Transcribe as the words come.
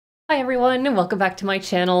Hi everyone, and welcome back to my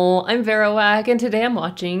channel. I'm Verawak, and today I'm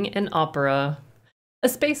watching an opera. A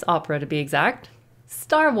space opera to be exact.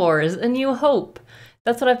 Star Wars: A New Hope.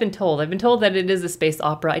 That's what I've been told. I've been told that it is a space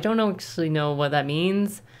opera. I don't actually know what that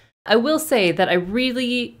means. I will say that I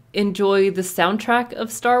really enjoy the soundtrack of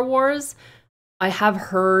Star Wars. I have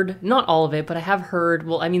heard, not all of it, but I have heard,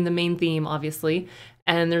 well, I mean the main theme, obviously.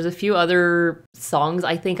 And there's a few other songs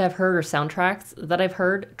I think I've heard, or soundtracks that I've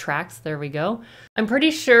heard. Tracks, there we go. I'm pretty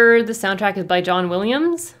sure the soundtrack is by John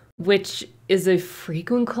Williams, which is a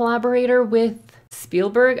frequent collaborator with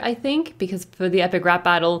Spielberg, I think, because for the epic rap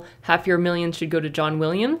battle, half your millions should go to John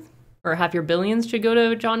Williams, or half your billions should go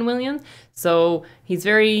to John Williams. So he's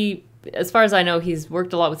very, as far as I know, he's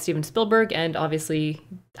worked a lot with Steven Spielberg, and obviously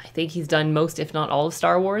I think he's done most, if not all, of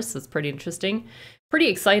Star Wars, so it's pretty interesting. Pretty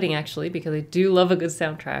exciting, actually, because I do love a good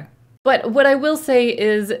soundtrack. But what I will say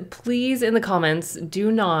is, please, in the comments,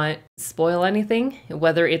 do not spoil anything,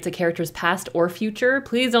 whether it's a character's past or future.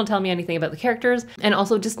 Please don't tell me anything about the characters, and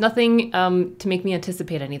also just nothing to make me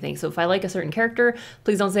anticipate anything. So if I like a certain character,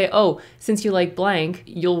 please don't say, oh, since you like blank,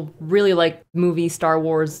 you'll really like movie Star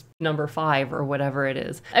Wars number 5 or whatever it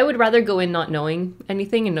is. I would rather go in not knowing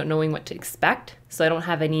anything and not knowing what to expect, so I don't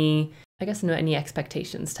have any, I guess, any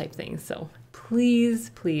expectations type things. So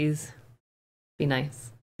please, please be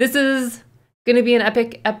nice. This is going to be an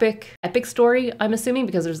epic story, I'm assuming,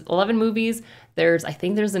 because there's 11 movies. I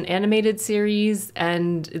think there's an animated series,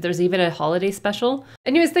 and there's even a holiday special.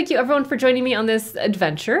 Anyways, thank you everyone for joining me on this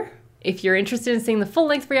adventure. If you're interested in seeing the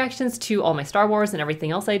full-length reactions to all my Star Wars and everything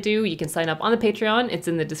else I do, you can sign up on the Patreon. It's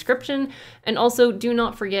in the description. And also, do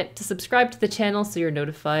not forget to subscribe to the channel so you're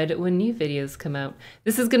notified when new videos come out.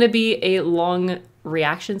 This is going to be a long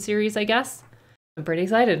reaction series, I guess. I'm pretty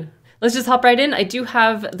excited. Let's just hop right in. I do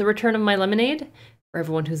have the return of my lemonade for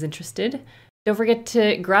everyone who's interested. Don't forget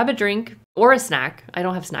to grab a drink or a snack. I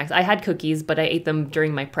don't have snacks. I had cookies, but I ate them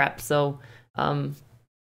during my prep, so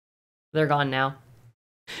they're gone now.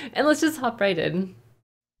 And let's just hop right in.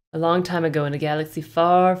 A long time ago in a galaxy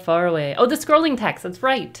far, far away. Oh, the scrolling text, that's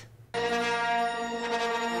right.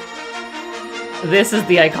 This is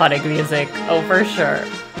the iconic music, oh, for sure.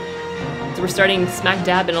 So we're starting smack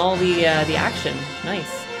dab in all the action.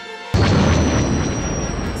 Nice.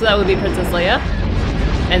 So that would be Princess Leia.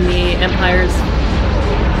 And the Empire's...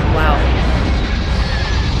 Wow.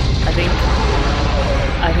 I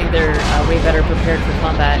think they're way better prepared for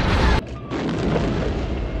combat.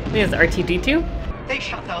 I think it's R2D2. They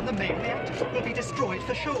shut down the main reactor. We'll be destroyed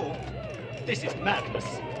for sure. This is madness.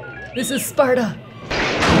 This is Sparta.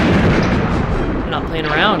 I'm not playing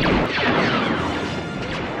around.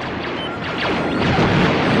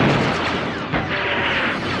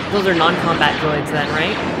 Those are non-combat droids then,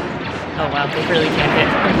 right? Oh wow, they really can't hit.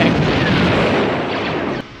 Okay.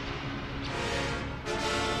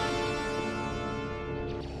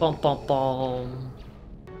 Bum bum bum.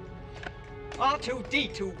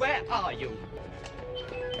 R2D2, where are you?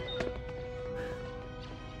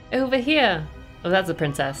 Over here. Oh, that's a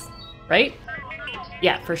princess, right?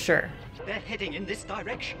 Yeah, for sure. They're heading in this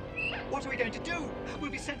direction. What are we going to do?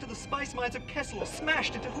 We'll be sent to the spice mines of Kessel or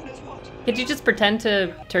smashed into who knows what. Could you just pretend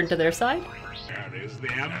to turn to their side? There is the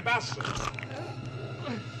ambassador.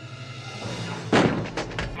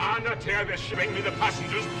 Come on, tear this ship. Bring me the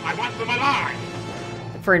passengers. I want them alive.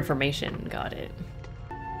 For information, got it.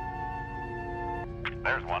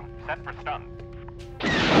 There's one. Set for stun.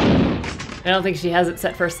 I don't think she has it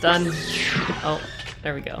set for stun. Oh,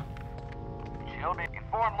 there we go. She'll be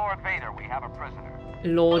informed Lord Vader we have a prisoner.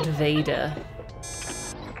 Lord Vader.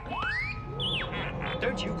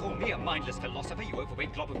 Don't you call me a mindless philosopher, you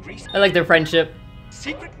overweight glob of grease. I like their friendship.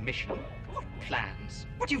 Secret mission? What plans?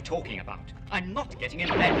 What are you talking about? I'm not getting in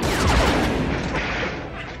bed.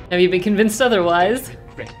 Have you been convinced otherwise? I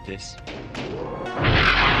regret this.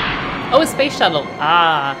 Oh, a space shuttle.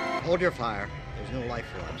 Ah. Hold your fire. There's no life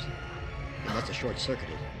forms. Unless it's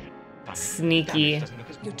short-circuited. Sneaky.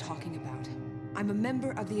 You're talking about? I'm a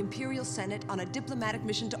member of the Imperial Senate on a diplomatic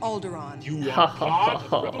mission to Alderaan. You are part of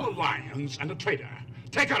the Rebel Alliance and a traitor.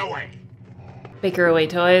 Take her away. Take her away,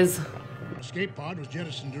 toys. Escape pod was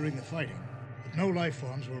jettisoned during the fighting, but no life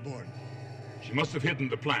forms were aboard. She must have hidden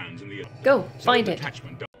the plans in the... Go, find it.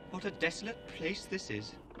 Attachment. What a desolate place this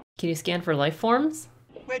is. Can you scan for life forms?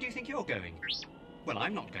 Where do you think you're going? Well,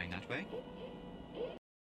 I'm not going that way.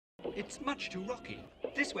 It's much too rocky.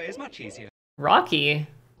 This way is much easier. Rocky?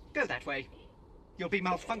 Go that way. You'll be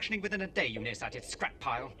malfunctioning within a day, you nearsighted scrap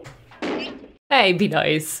pile. Hey, be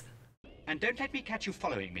nice. And don't let me catch you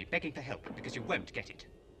following me, begging for help, because you won't get it.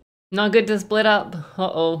 Not good to split up.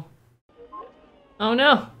 Uh-oh. Oh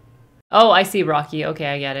no. Oh, I see Rocky. Okay,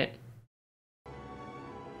 I get it.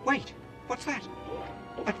 Wait, what's that?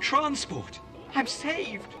 A transport! I'm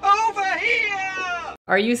saved! Over here!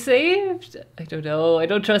 Are you saved? I don't know. I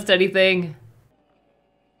don't trust anything.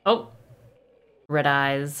 Oh. Red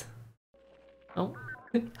eyes. Oh.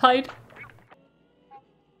 Hide.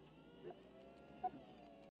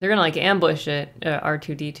 They're gonna like ambush it.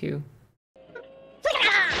 R2D2.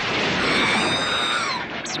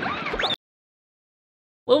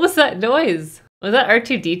 What was that noise? Was that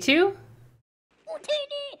R2D2?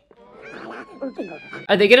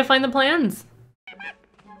 Are they gonna find the plans?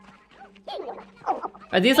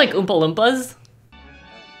 Are these like Oompa Loompas?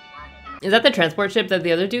 Is that the transport ship that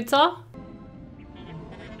the other dude saw?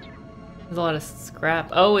 There's a lot of scrap.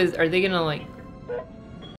 Oh, are they gonna like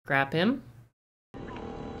grab him?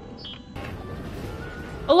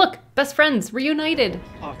 Oh look, best friends, reunited.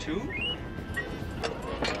 R2?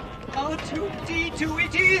 R2D2,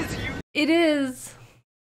 it is you! It is.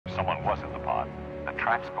 Someone was in the pod. The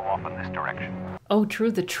tracks go off in this direction. Oh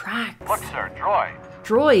true, the tracks. Look, sir, droids.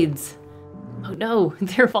 Droids. Oh no,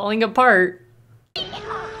 they're falling apart.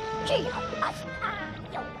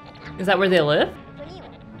 Is that where they live?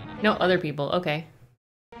 No, other people, okay.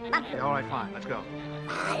 Okay, all right, fine. Let's go.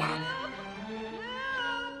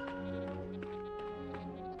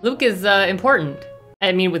 Luke is important.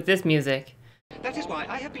 I mean, with this music. That is why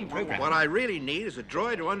I have been programmed. What I really need is a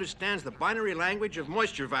droid who understands the binary language of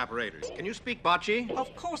moisture evaporators. Can you speak Bocce?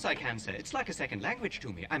 Of course I can, sir. It's like a second language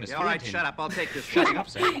to me. I'm a Yeah, all right, shut up. I'll take this. Shutting up,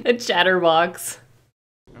 sir. A chatterbox.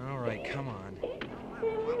 All right, come on.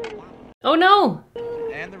 Oh no!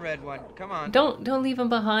 And the red one. Come on. Don't leave him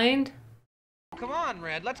behind. Come on,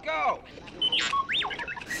 Red. Let's go.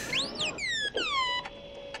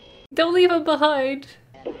 Don't leave him behind.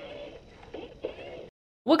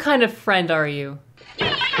 What kind of friend are you?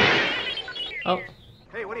 Oh.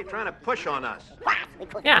 Hey, what are you trying to push on us?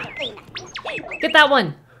 Yeah. Get that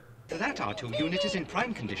one. That R2 unit is in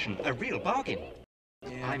prime condition. A real bargain.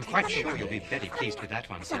 I'm quite sure you'll be very pleased with that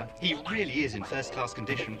one, sir. He really is in first-class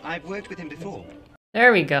condition. I've worked with him before.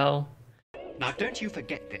 There we go. Now, don't you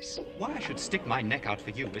forget this. Why I should stick my neck out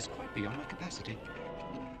for you is quite beyond my capacity.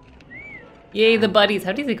 Yay, the buddies.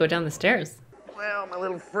 How does he go down the stairs? Well, my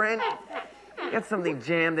little friend, got something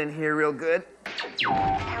jammed in here real good.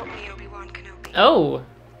 Help me, Obi-Wan Kenobi. Oh.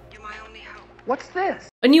 You're my only hope. What's this?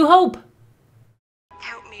 A New Hope.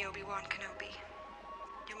 Help me, Obi-Wan Kenobi.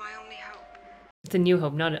 You're my only hope. It's a New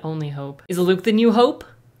Hope, not an only hope. Is Luke the New Hope?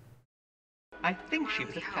 I think she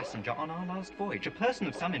was a passenger on our last voyage, a person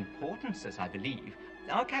of some importance, as I believe.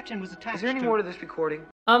 Our captain was attached Is there any more to this recording?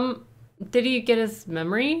 Did he get his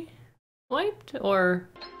memory wiped, or?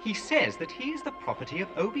 He says that he is the property of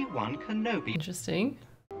Obi-Wan Kenobi. Interesting.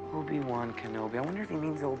 Obi-Wan Kenobi. I wonder if he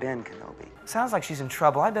means old Ben Kenobi. Sounds like she's in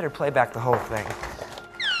trouble. I better play back the whole thing.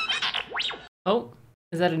 Oh,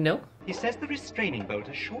 is that a note? He says the restraining bolt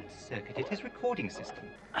has short-circuited his recording system.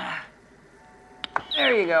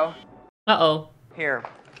 There you go. Uh-oh. Here,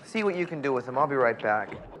 see what you can do with him. I'll be right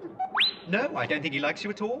back. No, I don't think he likes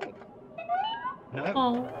you at all. No,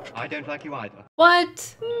 Oh. I don't like you either.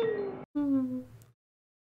 What?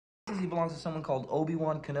 He belongs to someone called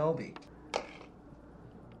Obi-Wan Kenobi.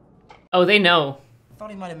 Oh, they know. I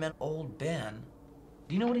thought he might have meant old Ben.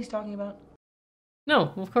 Do you know what he's talking about?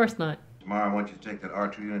 No, of course not. Tomorrow I want you to take that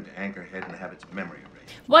R2 unit to Anchorhead and have its memory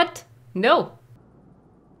erased. What? No.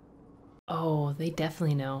 Oh, they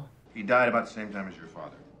definitely know. He died about the same time as your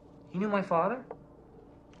father. You knew my father?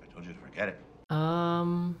 I told you to forget it.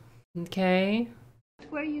 Okay.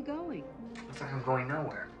 Where are you going? Looks like I'm going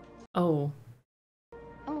nowhere. Oh.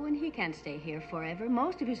 Oh, and he can't stay here forever.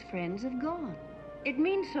 Most of his friends have gone. It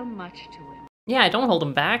means so much to him. Yeah, don't hold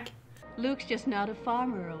him back. Luke's just not a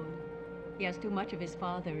farmer, Owen. He has too much of his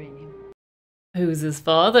father in him. Who's his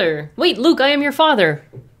father? Wait, Luke, I am your father.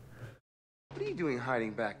 What are you doing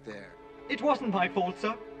hiding back there? It wasn't my fault,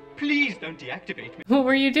 sir. Please don't deactivate me. What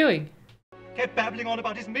were you doing? Kept babbling on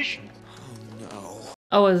about his mission. Oh, no.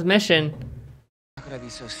 Oh, his mission. How could I be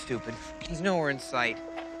so stupid? He's nowhere in sight.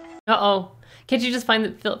 Uh-oh. Can't you just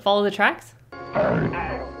follow the tracks?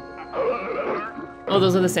 Oh,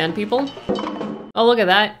 those are the sand people? Oh, look at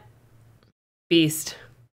that. Beast.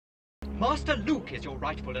 Master Luke is your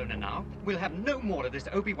rightful owner now. We'll have no more of this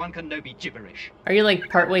Obi-Wan Kenobi gibberish. Are you like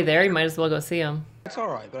partway there? You might as well go see him. It's all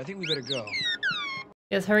right, but I think we better go.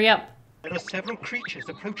 Yes, hurry up. There are several creatures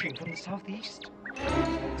approaching from the southeast.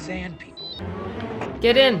 Sand people.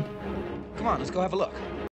 Get in. Come on, let's go have a look.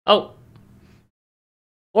 Oh.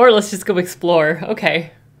 Or let's just go explore.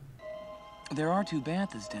 Okay. There are two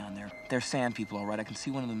banthas down there. They're sand people, all right. I can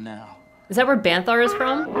see one of them now. Is that where Banthar is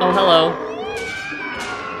from? Oh, hello.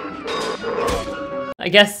 I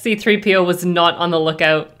guess C3PO was not on the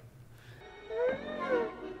lookout.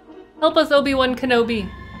 Help us, Obi-Wan Kenobi.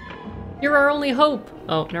 You're our only hope.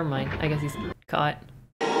 Oh, never mind. I guess he's caught.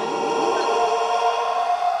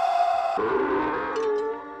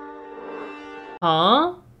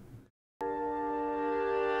 Huh?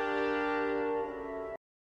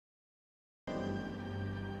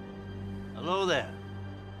 Hello there.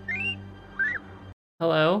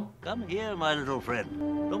 Hello? Come here, my little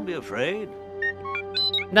friend. Don't be afraid.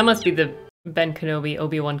 That must be the Ben Kenobi,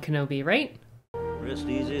 Obi-Wan Kenobi, right? Rest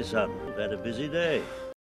easy, son. We've had a busy day.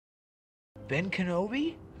 Ben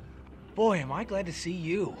Kenobi? Boy, am I glad to see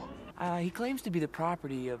you. He claims to be the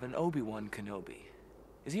property of an Obi-Wan Kenobi.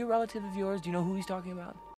 Is he a relative of yours? Do you know who he's talking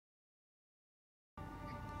about?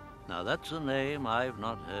 Now that's a name I've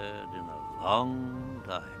not heard in a long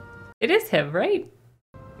time. It is him, right?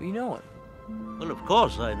 You know him. Well, of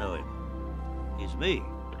course I know him. He's me.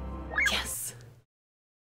 Yes.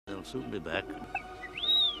 They'll soon be back.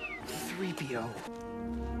 3PO.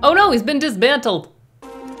 Oh no, he's been dismantled.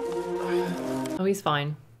 Oh, he's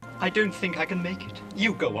fine. I don't think I can make it.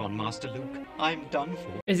 You go on, Master Luke. I'm done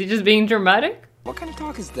for. Is he just being dramatic? What kind of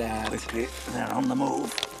talk is that? Quickly, they're on the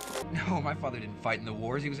move. No, my father didn't fight in the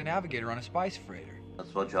wars. He was a navigator on a spice freighter.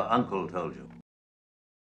 That's what your uncle told you.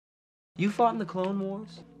 You fought in the Clone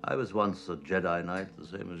Wars? I was once a Jedi Knight, the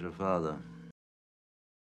same as your father.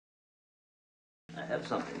 I have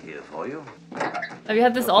something here for you. Have you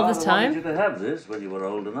had this all this time? I wanted you to have this when you were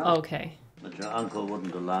old enough. Okay. But your uncle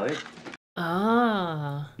wouldn't allow it.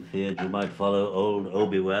 Ah. He feared you might follow old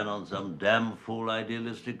Obi-Wan on some damn fool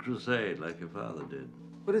idealistic crusade like your father did.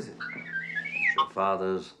 What is it? Your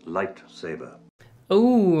father's lightsaber.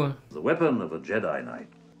 Ooh. The weapon of a Jedi Knight.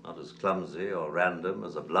 Not as clumsy or random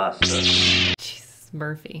as a blaster. Jesus,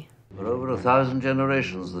 Murphy. For over 1,000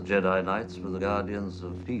 generations, the Jedi Knights were the guardians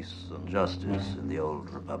of peace and justice in the Old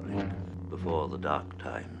Republic, before the Dark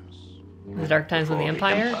Times. The Dark Times with the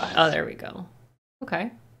Empire? Oh, there we go.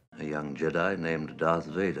 Okay. A young Jedi named Darth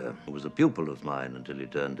Vader, who was a pupil of mine until he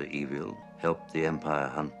turned to evil, helped the Empire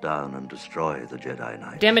hunt down and destroy the Jedi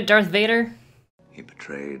Knights. Damn it, Darth Vader. He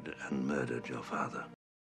betrayed and murdered your father.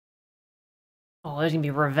 Oh, there's gonna be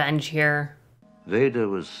revenge here. Vader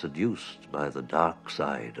was seduced by the dark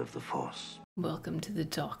side of the Force. Welcome to the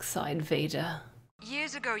dark side, Vader.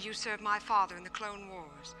 Years ago, you served my father in the Clone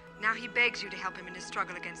Wars. Now he begs you to help him in his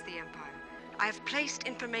struggle against the Empire. I have placed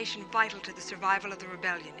information vital to the survival of the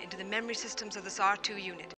rebellion into the memory systems of this R2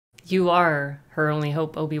 unit. You are her only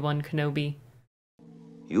hope, Obi-Wan Kenobi.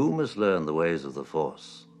 You must learn the ways of the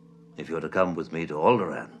Force, if you're to come with me to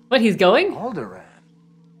Alderaan. What, he's going? Alderaan?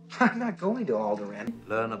 I'm not going to Alderaan.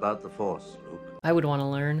 Learn about the Force, Luke. I would want to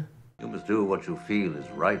learn. You must do what you feel is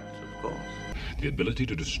right, of course. The ability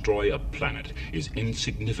to destroy a planet is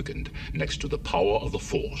insignificant next to the power of the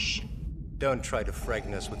Force. Don't try to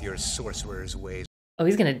frighten us with your sorcerer's ways. Oh,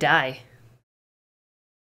 he's gonna die.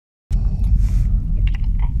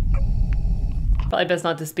 Probably best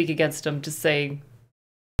not to speak against him, just say...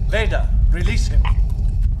 Vader, release him.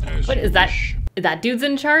 What is that? That dude's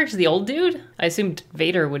in charge? The old dude? I assumed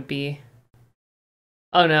Vader would be.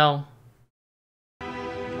 Oh no.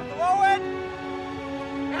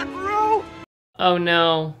 Oh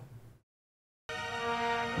no.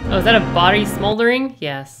 Oh, is that a body smoldering?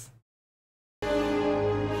 Yes.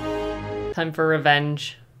 Time for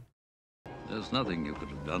revenge. There's nothing you could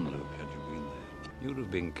have done, Luke, had you been there. You'd have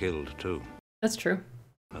been killed, too. That's true.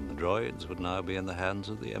 And the droids would now be in the hands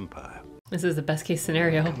of the Empire. This is the best case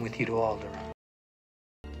scenario. I'm with you to Alderaan.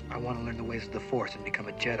 I want to learn the ways of the Force and become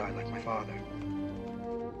a Jedi like my father.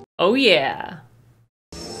 Oh yeah.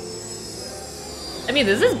 I mean,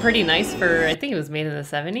 this is pretty nice for, I think it was made in the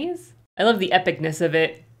 70s. I love the epicness of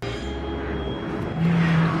it.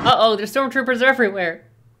 Uh-oh, there's stormtroopers everywhere.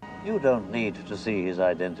 You don't need to see his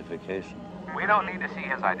identification. We don't need to see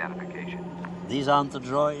his identification. These aren't the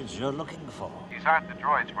droids you're looking for. These aren't the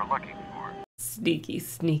droids we're looking for. Sneaky,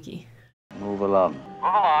 sneaky. Move along. Move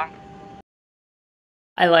along.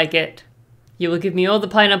 I like it. You will give me all the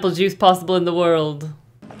pineapple juice possible in the world.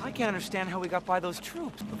 I can't understand how we got by those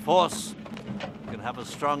troops. The Force can have a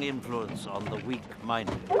strong influence on the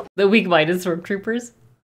weak-minded. The weak-minded stormtroopers?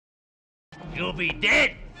 You'll be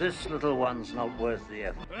dead! This little one's not worth the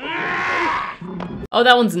effort. Oh,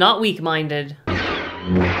 that one's not weak-minded.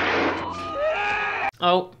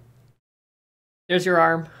 Oh. There's your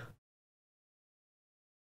arm.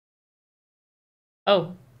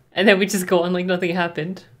 Oh. And then we just go on like nothing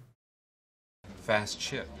happened. Fast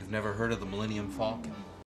ship. You've never heard of the Millennium Falcon?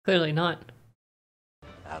 Clearly not.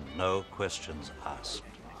 And no questions asked.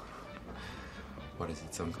 What is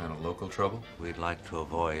it, some kind of local trouble? We'd like to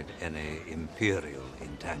avoid any Imperial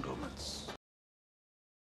entanglements.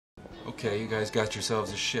 Okay, you guys got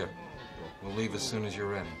yourselves a ship. We'll leave as soon as you're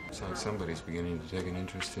ready. Looks like somebody's beginning to take an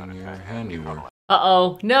interest in your handiwork.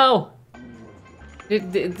 Uh-oh. No!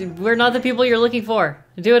 We're not the people you're looking for.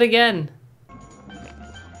 Do it again.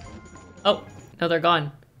 Oh, no, they're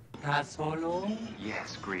gone. Yes,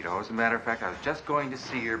 Greedo. As a matter of fact, I was just going to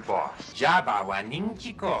see your boss. Oh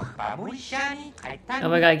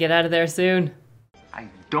my god, get out of there soon. I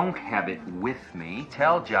don't have it with me.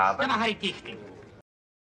 Tell Jabba.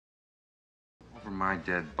 Over my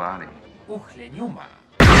dead body.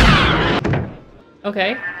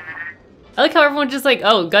 Okay. I like how everyone's just like,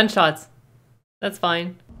 oh, gunshots. That's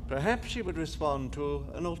fine. Perhaps she would respond to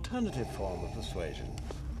an alternative form of persuasion.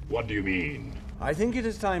 What do you mean? I think it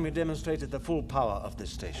is time we demonstrated the full power of this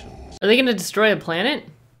station. Are they gonna destroy a planet?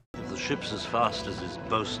 If the ship's as fast as it's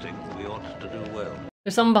boasting, we ought to do well.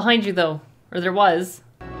 There's someone behind you though. Or there was.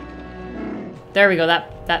 There we go,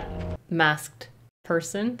 that masked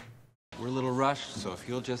person. We're a little rushed, so if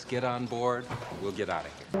you'll just get on board, we'll get out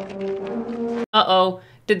of here. Uh-oh.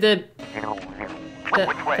 Did that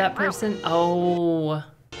person? Oh. All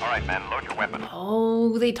right, men, load your weapons.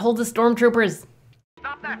 Oh, they told the stormtroopers.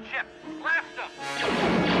 Stop that ship! Blast them!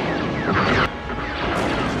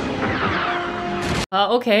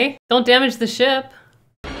 Okay. Don't damage the ship.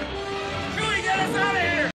 Chewie, get us out of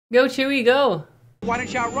here! Go, Chewie, go. Why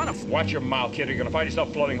don't you outrun them? Watch your mouth, kid. You're gonna find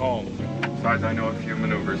yourself floating home. Besides, I know a few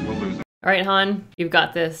maneuvers. We'll lose them. All right, Han, you've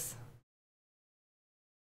got this.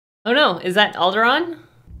 Oh no, is that Alderaan?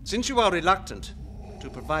 Since you are reluctant to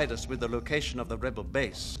provide us with the location of the rebel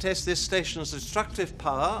base, test this station's destructive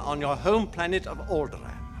power on your home planet of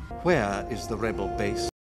Alderaan. Where is the rebel base?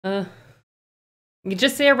 You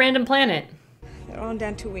just say a random planet. They're on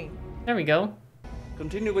Dantooine. There we go.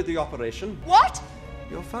 Continue with the operation. What?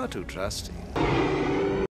 You're far too trusty.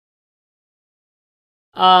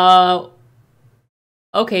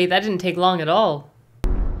 Okay, that didn't take long at all.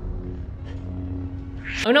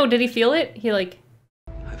 Oh no, did he feel it? He like...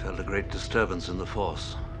 I felt a great disturbance in the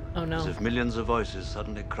Force. Oh no. As if millions of voices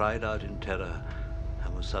suddenly cried out in terror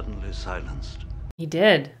and were suddenly silenced. He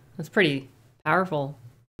did. That's pretty powerful.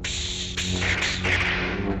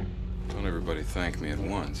 Don't everybody thank me at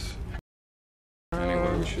once.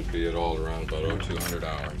 Anyway, we should be at all around about 0200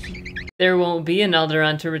 hours. There won't be an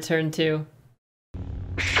Alderaan to return to.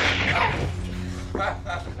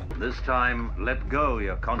 This time, let go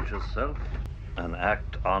your conscious self and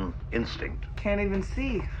act on instinct. Can't even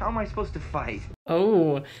see. How am I supposed to fight?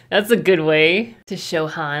 Oh, that's a good way to show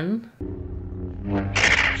Han.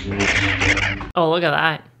 Oh, look at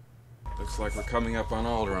that. Looks like we're coming up on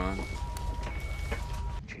Alderaan.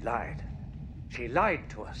 She lied. She lied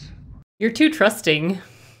to us. You're too trusting.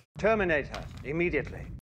 Terminate her immediately.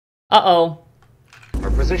 Uh-oh.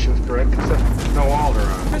 Our position's correct, except no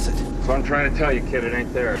Alderaan. Is it? So I'm trying to tell you, kid, it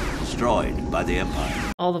ain't there. Destroyed by the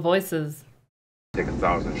Empire. All the voices. Take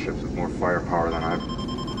 1,000 ships with more firepower than I've...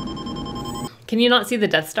 Can you not see the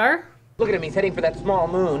Death Star? Look at him, he's heading for that small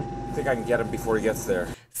moon. I think I can get him before he gets there.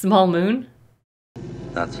 Small moon?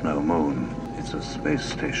 That's no moon. It's a space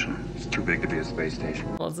station. It's too big to be a space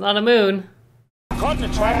station. Well, it's not a moon. Caught in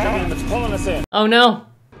a tractor beam that's pulling us in. Oh no.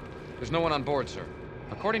 There's no one on board, sir.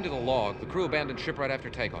 According to the log, the crew abandoned ship right after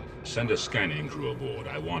takeoff. Send a scanning crew aboard.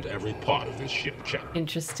 I want every part of this ship checked.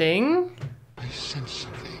 Interesting. I sense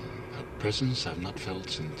something. A presence I've not felt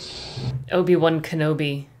since... Obi-Wan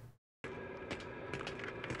Kenobi.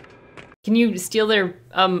 Can you steal their,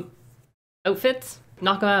 outfits?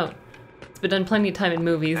 Knock them out. It's been done plenty of time in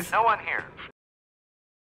movies. There's no one here.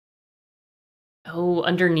 Oh,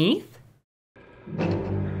 underneath?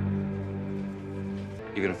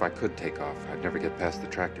 Even if I could take off, I'd never get past the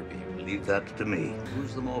tractor beam. Leave that to me.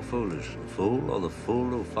 Who's the more foolish, the fool or the fool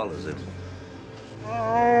who follows him?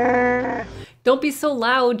 Don't be so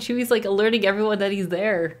loud. Chewie's like alerting everyone that he's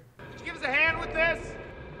there. Could you give us a hand with this?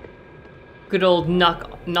 Good old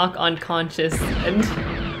knock unconscious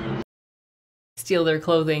and steal their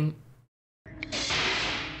clothing.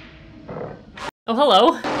 Oh,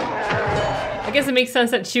 hello. I guess it makes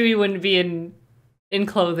sense that Chewie wouldn't be in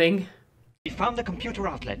clothing. We found the computer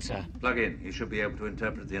outlet, sir. Plug in. You should be able to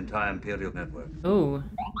interpret the entire Imperial network. Ooh.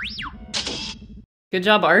 Good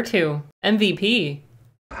job, R2. MVP.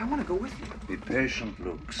 I want to go with you. Be patient,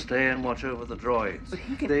 Luke. Stay and watch over the droids.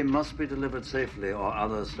 They must be delivered safely, or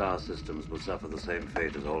other star systems will suffer the same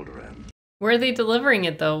fate as Alderaan. Where are they delivering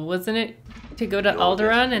it, though? Wasn't it to go to Your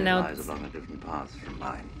Alderaan, and now lies along a different path from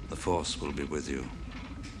mine. The Force will be with you.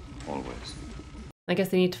 Always. I guess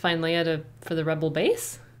they need to find Leia for the Rebel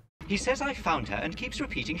base? He says I found her and keeps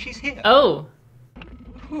repeating she's here. Oh.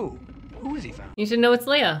 Who? Who has he found? You should know it's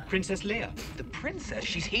Leia. Princess Leia. The princess?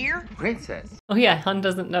 She's here? Princess? Oh yeah, Han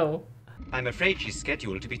doesn't know. I'm afraid she's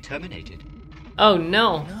scheduled to be terminated. Oh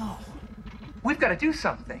no. No. We've got to do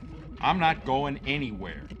something. I'm not going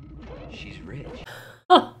anywhere. She's rich.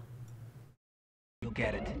 Oh. You'll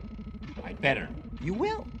get it. I better. You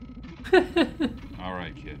will. All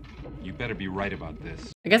right, kid. You better be right about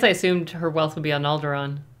this. I guess I assumed her wealth would be on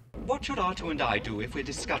Alderaan. What should R2 and I do if we're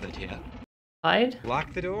discovered here? Hide?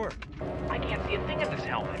 Lock the door. I can't see a thing in this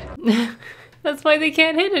helmet. That's why they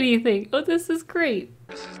can't hit anything. Oh, this is great.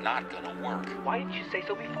 This is not gonna work. Why didn't you say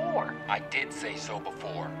so before? I did say so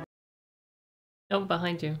before. Oh,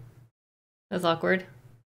 behind you. That's awkward.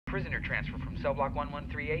 Prisoner transfer from cell block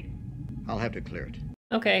 1138. I'll have to clear it.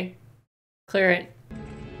 Okay. Clear it.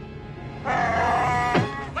 Look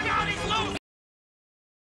out, he's loose!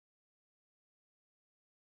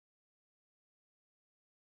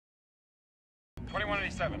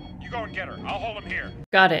 $21.87. You go and get her. I'll hold him here.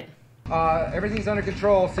 Got it. Everything's under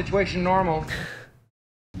control. Situation normal.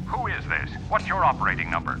 Who is this? What's your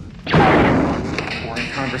operating number?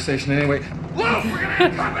 Boring conversation anyway. Look, we're gonna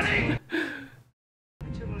have company!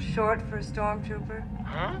 Too little short for a stormtrooper.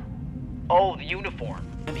 Huh? Oh, the uniform.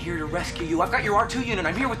 I'm here to rescue you. I've got your R2 unit.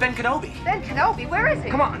 I'm here with Ben Kenobi. Ben Kenobi, where is he?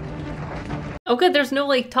 Come on. Oh good, there's no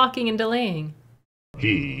like talking and delaying.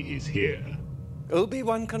 He is here.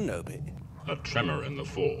 Obi-Wan Kenobi. A tremor in the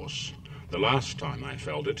Force. The last time I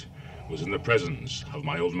felt it was in the presence of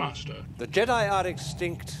my old master. The Jedi are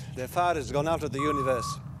extinct. Their fire has gone out of the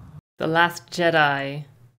universe. The Last Jedi.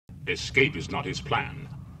 Escape is not his plan.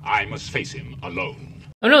 I must face him alone.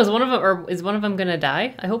 Oh no, is one of them gonna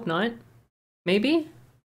die? I hope not. Maybe?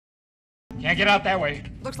 Can't get out that way.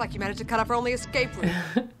 Looks like you managed to cut off our only escape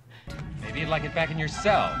route. Maybe you'd like it back in your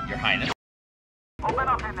cell, Your Highness. Open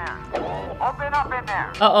up in there. Open up in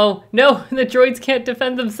there. Uh-oh. No, the droids can't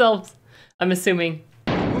defend themselves. I'm assuming.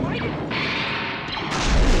 What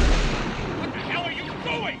the hell are you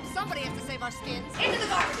doing? Somebody has to save our skins. Into the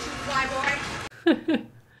garbage, flyboy!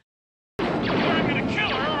 I'm gonna kill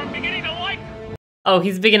her or I'm beginning to like her. Oh,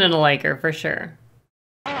 he's beginning to like her, for sure.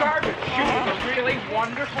 Garbage shooting is a really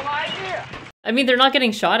wonderful idea. I mean, they're not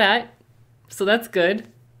getting shot at, so that's good.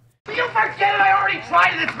 You forget it, I already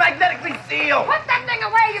tried it, it's magnetically sealed. Put that thing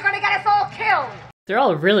away, you're gonna get us all killed! They're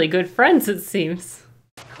all really good friends, it seems.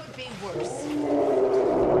 Could be worse.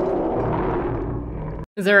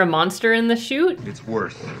 Is there a monster in the chute? It's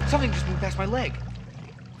worse. Something just moved past my leg.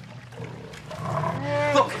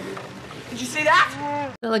 Look! Did you see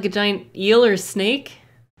that? Is that like a giant eel or snake?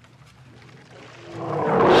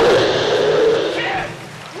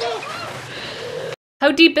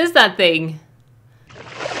 How deep is that thing?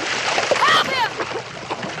 Help him!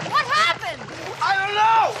 What happened? I don't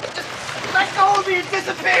know! Just let go of me and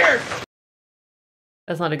disappeared!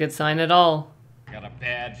 That's not a good sign at all. Got a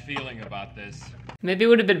bad feeling about this. Maybe it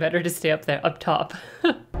would have been better to stay up there, up top.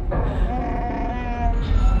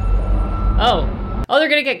 Oh. Oh, they're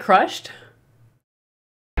gonna get crushed?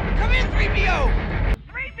 Come in, 3PO!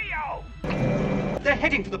 3PO! They're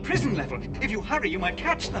heading to the prison level. If you hurry, you might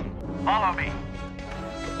catch them. Follow me.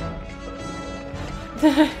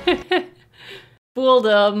 Fooled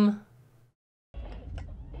them.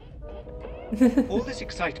 All this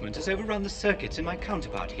excitement has overrun the circuits in my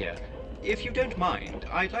counterpart here. If you don't mind,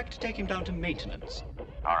 I'd like to take him down to maintenance.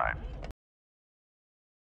 All right.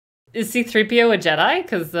 Is C3PO a Jedi?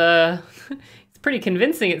 Because, it's pretty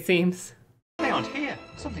convincing, it seems. They aren't here.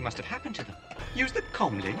 Something must have happened to them. Use the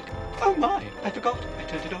comm link. Oh my, I forgot. I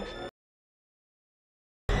turned it off.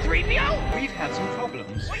 3PO! We've had some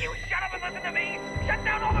problems. Will you shut up and listen to me? Shut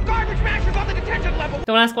down all the garbage mashers on the detention level!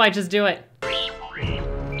 Don't ask why, just do it.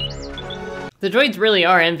 The droids really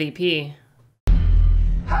are MVP.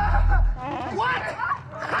 What?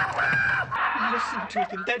 Listen to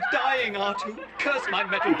them. They're dying, R2. Curse my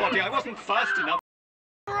metal body. I wasn't fast enough.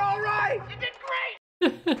 You're all right! You did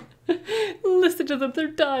great! Listen to them, they're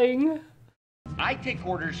dying. I take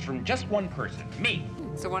orders from just one person, me.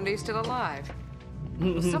 So one day you're still alive.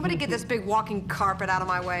 Will somebody get this big walking carpet out of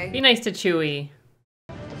my way? Be nice to Chewie.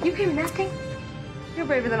 You came nesting? You're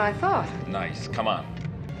braver than I thought. Nice, come on.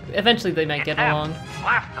 Eventually they might get along.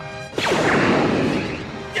 Blast them!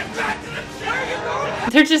 Get back to the ship! Where are you going?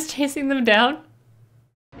 They're just chasing them down?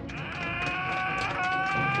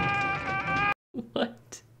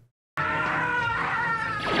 What?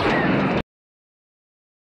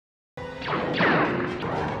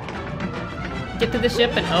 Get to the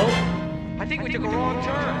ship and oh. I think we took a wrong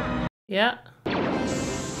turn. Yeah. Here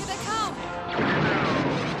they come!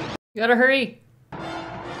 You gotta hurry.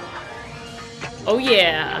 Oh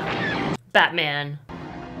yeah. Batman.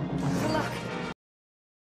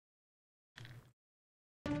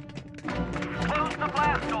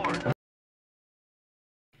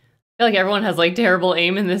 feel like everyone has like terrible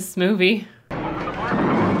aim in this movie.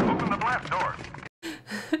 Open the blast doors.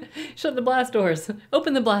 Shut the blast doors.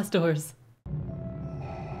 Open the blast doors.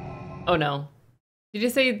 Oh no. Did you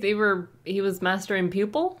say he was master and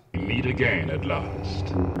pupil? We meet again at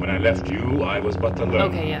last. When I left you, I was but the learner.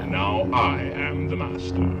 Okay, yeah. Now I am the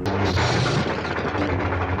master.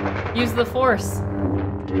 Use the force.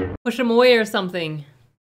 Push him away or something.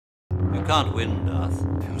 You can't win, Darth.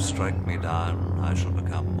 If you strike me down, I shall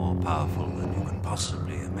become more powerful than you can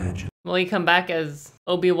possibly imagine. Will he come back as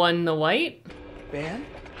Obi-Wan the White? Ben?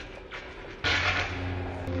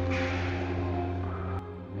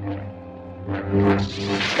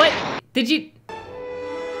 What? Did you...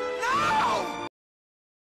 No!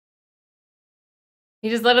 He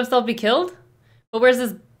just let himself be killed? But where's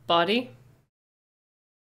his body?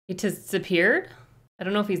 He disappeared? I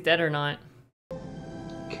don't know if he's dead or not.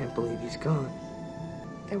 Can't believe he's gone.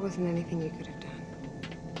 There wasn't anything you could have done.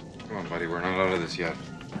 Come on, buddy, we're not out of this yet.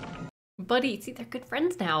 Buddy, see, they're good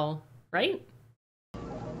friends now, right?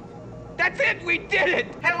 That's it! We did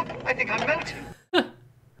it! Help! I think I'm melting.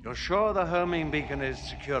 You're sure the homing beacon is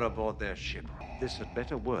secure aboard their ship? This had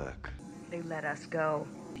better work. They let us go.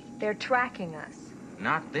 They're tracking us.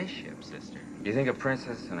 Not this ship, sister. Do you think a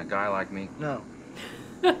princess and a guy like me? No.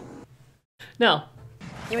 No.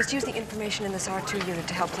 You must use the information in this R2 unit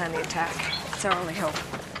to help plan the attack. It's our only hope.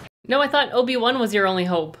 No, I thought Obi-Wan was your only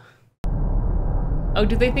hope. Oh,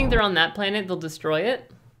 do they think they're on that planet? They'll destroy it?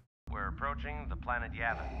 We're approaching the planet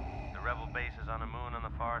Yavin. The rebel base is on a moon on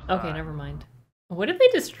the far side. Okay, never mind. What if they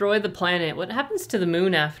destroy the planet? What happens to the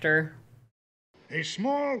moon after? A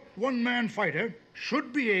small one-man fighter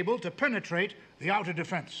should be able to penetrate the outer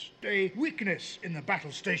defense. A weakness in the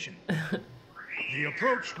battle station. The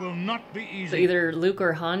approach will not be easy. So either Luke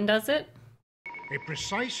or Han does it? A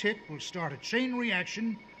precise hit will start a chain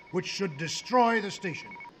reaction which should destroy the station.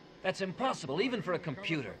 That's impossible, even for a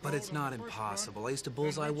computer. But it's not impossible. I used to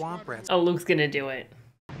bullseye womp rats. Oh, Luke's gonna do it.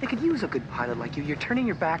 They could use a good pilot like you. You're turning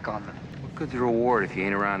your back on them. What good's the reward if you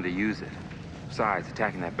ain't around to use it? Besides,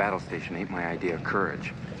 attacking that battle station ain't my idea of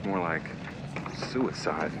courage. It's more like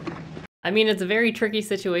suicide. I mean, it's a very tricky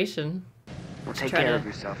situation. Take care of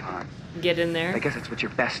yourself, Han. Get in there. I guess it's what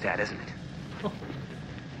you're best at, isn't it? Oh.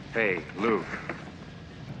 Hey, Luke.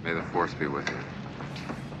 May the Force be with you.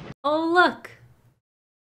 Oh, look.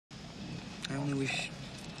 I only wish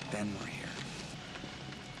Ben were here.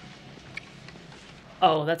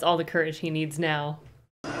 Oh, that's all the courage he needs now.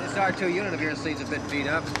 This R2 unit of yours seems a bit beat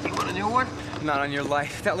up. You want a new one? Not on your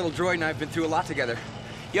life. That little droid and I have been through a lot together.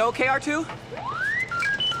 You okay, R2?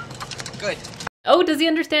 Good. Oh, does he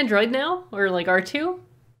understand droid now? Or like R2?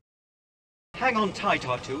 Hang on tight,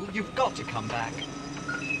 R2. You've got to come back.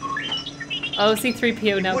 Oh,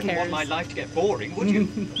 C3PO now Wouldn't cares. want my life to get boring, would you?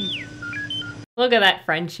 Look at that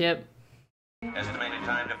friendship. Estimated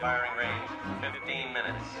time to firing range, 15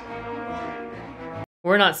 minutes.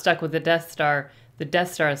 We're not stuck with the Death Star. The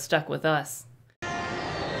Death Star is stuck with us.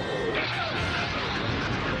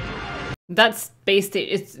 That space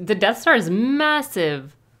station, the Death Star is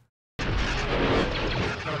massive. No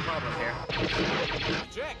problem here.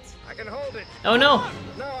 Eject. I can hold it. Oh no!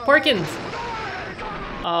 Porkins!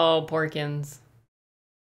 Oh, Porkins.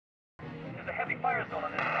 There's a heavy fire zone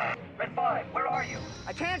on this side. Red 5, where are you?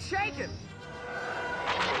 I can't shake it.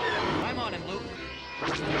 I'm on him, Luke.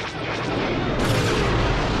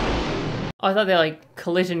 Oh, I thought they like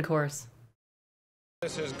collision course.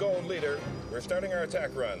 This is Gold Leader. We're starting our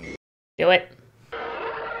attack run. Do it.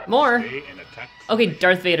 More. Okay,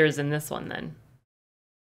 Darth Vader's in this one then.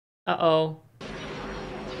 Uh-oh.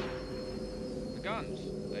 The guns,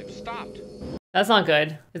 they've stopped. That's not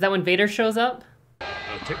good. Is that when Vader shows up?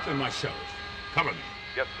 I'll take them myself. Cover me.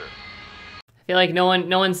 Yes, sir. I feel like no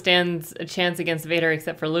one stands a chance against Vader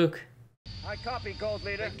except for Luke. I copy, Gold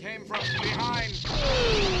Leader. It came from behind.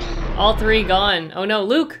 All three gone. Oh no,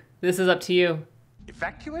 Luke! This is up to you.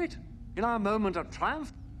 Evacuate? In our moment of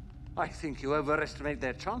triumph? I think you overestimate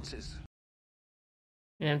their chances.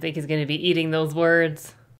 I don't think he's gonna be eating those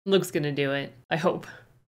words. Luke's gonna do it. I hope.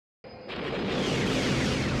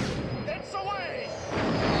 It's away!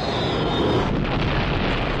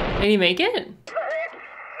 Did he make it?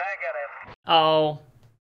 Oh.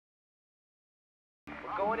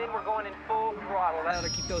 We're going in full throttle. That'll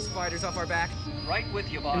keep those fighters off our back. Right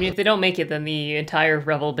with you, boss. I mean, if they don't make it, then the entire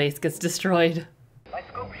Rebel base gets destroyed. My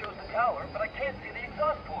scope shows the tower, but I can't see the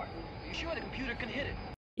exhaust port. Are you sure the computer can hit it?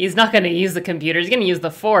 He's not gonna use the computer, he's gonna use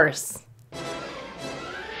the Force.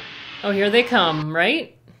 Oh, here they come,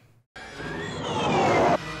 right?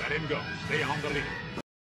 Let him go. Stay on the lead.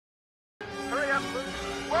 Hurry up, Luke.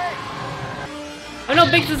 Wait! Oh no,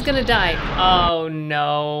 Biggs is gonna die. Oh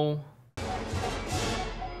no.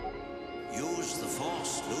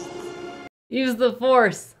 Use the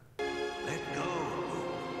Force. The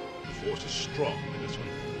Force is strong in this one.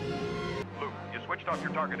 Luke, you switched off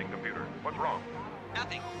your targeting computer. What's wrong?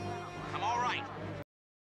 Nothing. I'm all right.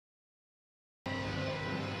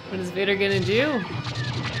 What is Vader gonna do?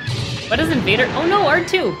 What doesn't Vader? Oh no,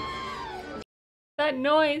 R2! That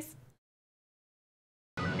noise.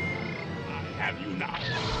 I have you now.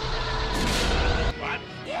 What?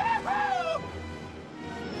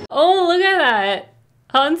 Oh, look at that!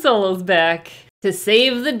 Han Solo's back to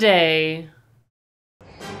save the day.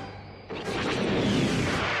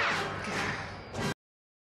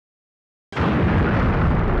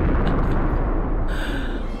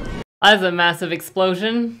 That's a massive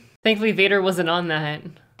explosion. Thankfully, Vader wasn't on that.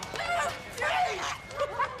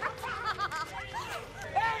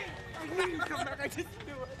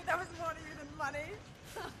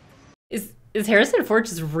 Is Harrison Ford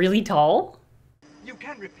just really tall? You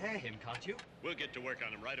can repair him, can't you? We'll get to work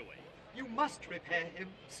on him right away. You must repair him.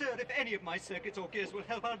 Sir, if any of my circuits or gears will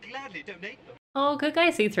help, I'll gladly donate them. Oh, good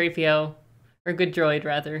guy C3PO. Or good droid,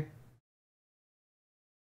 rather.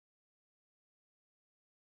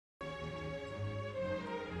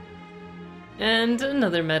 And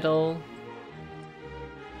another medal.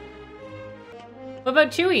 What about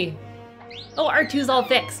Chewie? Oh, R2's all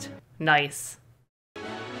fixed. Nice.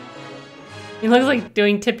 He looks like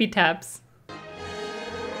doing tippy taps.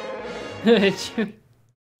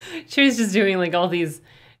 Chewie's just doing like all these,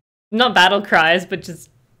 not battle cries, but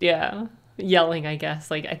just, yeah, yelling, I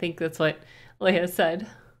guess. Like, I think that's what Leia said.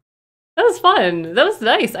 That was fun. That was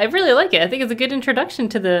nice. I really like it. I think it's a good introduction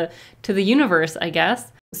to the universe, I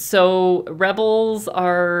guess. So rebels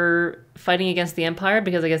are fighting against the Empire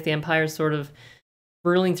because I guess the Empire is sort of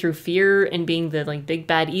ruling through fear and being the like big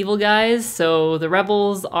bad evil guys. So the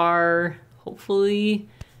rebels are hopefully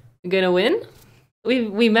gonna win.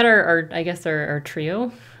 We met our I guess our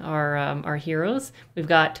trio, our heroes. We've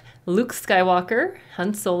got Luke Skywalker,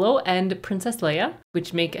 Han Solo, and Princess Leia,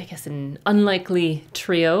 which make, I guess, an unlikely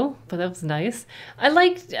trio, but that was nice. I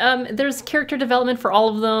liked, there's character development for all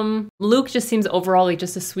of them. Luke just seems overall like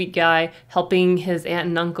just a sweet guy, helping his aunt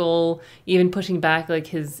and uncle, even pushing back like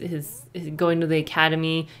his going to the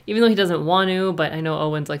academy, even though he doesn't want to, but I know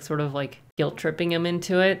Owen's like sort of like guilt tripping him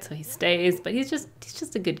into it, so he stays, but he's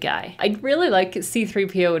just a good guy. I really like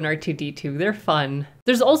C3PO and R2D2. They're fun.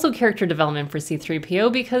 There's also character development for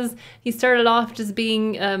C3PO because he started off just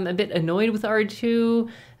being a bit annoyed with R2,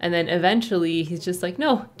 and then eventually he's just like,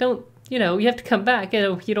 no, don't, you have to come back.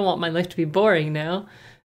 You don't want my life to be boring now.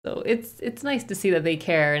 So it's nice to see that they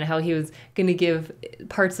care and how he was going to give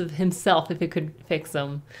parts of himself if he could fix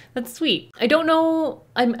them. That's sweet. I don't know,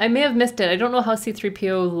 I may have missed it. I don't know how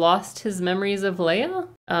C3PO lost his memories of Leia.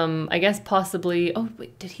 I guess possibly, oh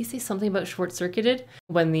wait, did he say something about short-circuited?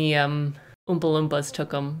 When the Oompa Loompas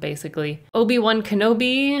took him, basically. Obi-Wan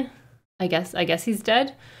Kenobi, I guess he's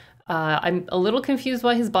dead. I'm a little confused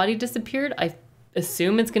why his body disappeared. I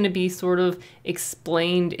assume it's going to be sort of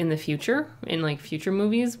explained in the future, in like future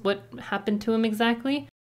movies, what happened to him exactly.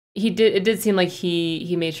 It did seem like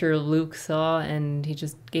he made sure Luke saw and he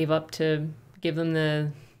just gave up to give them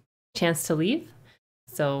the chance to leave.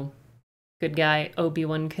 So good guy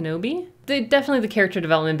Obi-Wan Kenobi. Definitely the character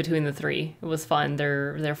development between the three, it was fun.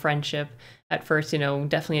 Their friendship at first,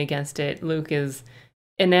 definitely against it. Luke is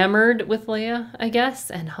enamored with Leia, I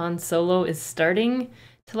guess, and Han Solo is starting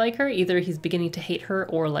to like her. Either he's beginning to hate her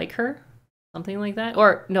or like her, something like that.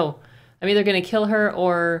 Or no, I'm either gonna kill her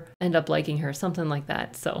or end up liking her, something like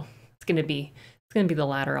that. So it's gonna be the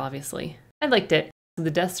latter, obviously. I liked it.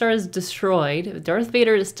 The Death Star is destroyed. Darth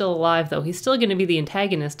Vader is still alive, though. He's still gonna be the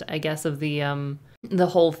antagonist, I guess, of the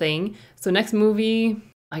whole thing. So next movie,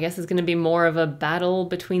 I guess, is gonna be more of a battle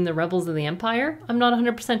between the rebels and the Empire. I'm not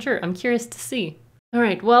 100% sure. I'm curious to see. All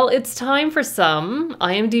right, well, it's time for some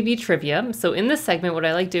IMDb trivia. So in this segment, what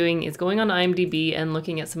I like doing is going on IMDb and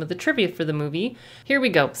looking at some of the trivia for the movie. Here we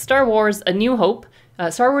go. Star Wars: A New Hope.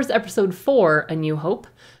 Star Wars Episode 4, A New Hope.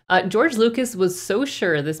 George Lucas was so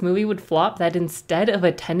sure this movie would flop that instead of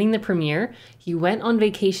attending the premiere, he went on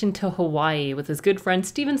vacation to Hawaii with his good friend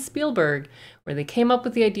Steven Spielberg, where they came up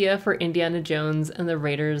with the idea for Indiana Jones and the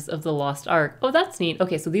Raiders of the Lost Ark. Oh, that's neat.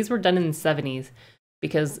 Okay, so these were done in the 70s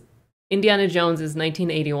because Indiana Jones is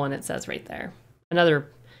 1981, it says right there.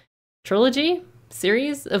 Another trilogy,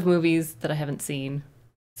 series of movies that I haven't seen.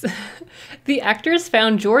 The actors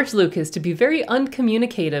found George Lucas to be very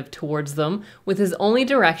uncommunicative towards them, with his only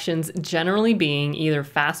directions generally being either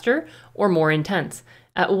faster or more intense.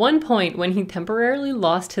 At one point, when he temporarily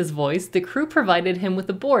lost his voice, the crew provided him with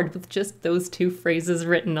a board with just those two phrases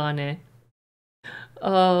written on it.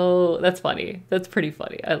 Oh, that's funny. That's pretty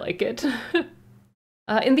funny. I like it.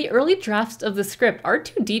 In the early drafts of the script,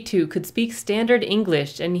 R2D2 could speak standard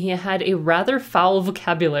English and he had a rather foul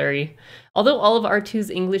vocabulary. Although all of R2's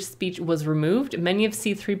English speech was removed, many of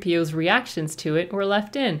C3PO's reactions to it were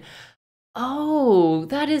left in. Oh,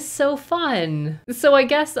 that is so fun. So I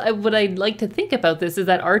guess what I'd like to think about this is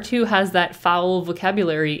that R2 has that foul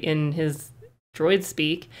vocabulary in his droid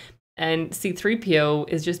speak, and C3PO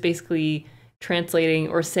is just basically translating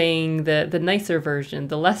or saying the nicer version,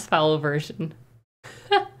 the less foul version.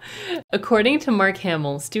 According to Mark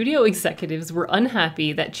Hamill, studio executives were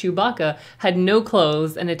unhappy that Chewbacca had no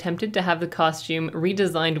clothes and attempted to have the costume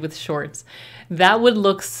redesigned with shorts. That would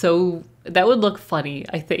look funny,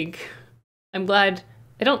 I think. I'm glad.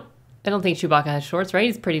 I don't think Chewbacca has shorts, right?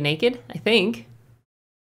 He's pretty naked, I think.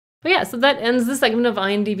 But yeah, so that ends the segment of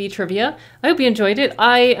IMDb trivia. I hope you enjoyed it.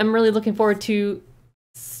 I am really looking forward to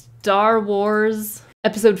Star Wars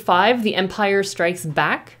Episode 5, The Empire Strikes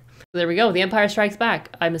Back. So there we go, The Empire Strikes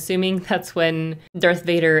Back. I'm assuming that's when Darth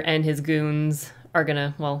Vader and his goons are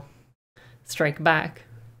gonna, well, strike back.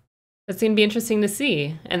 That's gonna be interesting to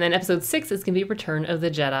see. And then Episode 6 is gonna be Return of the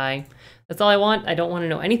Jedi. That's all I want. I don't want to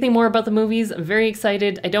know anything more about the movies. I'm very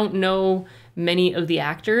excited. I don't know many of the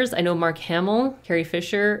actors. I know Mark Hamill, Carrie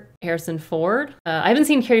Fisher, Harrison Ford. I haven't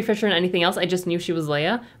seen Carrie Fisher in anything else. I just knew she was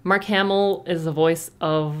Leia. Mark Hamill is the voice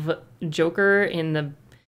of Joker in the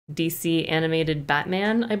DC animated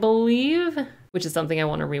Batman, I believe, which is something I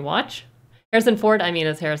want to rewatch. Harrison Ford, I mean,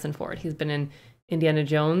 is Harrison Ford. He's been in Indiana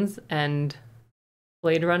Jones and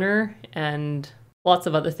Blade Runner and lots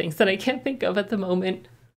of other things that I can't think of at the moment.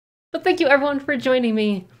 But thank you everyone for joining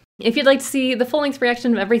me. If you'd like to see the full-length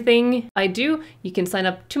reaction of everything I do, you can sign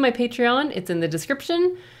up to my Patreon. It's in the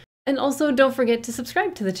description. And also don't forget to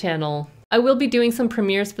subscribe to the channel. I will be doing some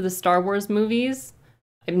premieres for the Star Wars movies.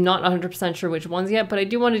 I'm not 100% sure which ones yet, but I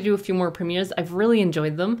do want to do a few more premieres. I've really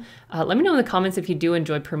enjoyed them. Let me know in the comments if you do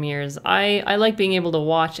enjoy premieres. I like being able to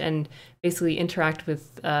watch and basically interact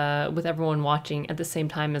with everyone watching at the same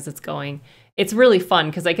time as it's going. It's really fun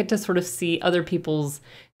because I get to sort of see other people's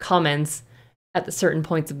comments at the certain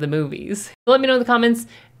points of the movies. So let me know in the comments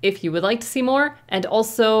if you would like to see more, and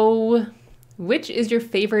also which is your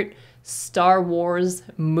favorite Star Wars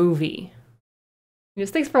movie?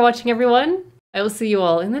 Thanks for watching, everyone. I will see you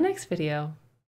all in the next video.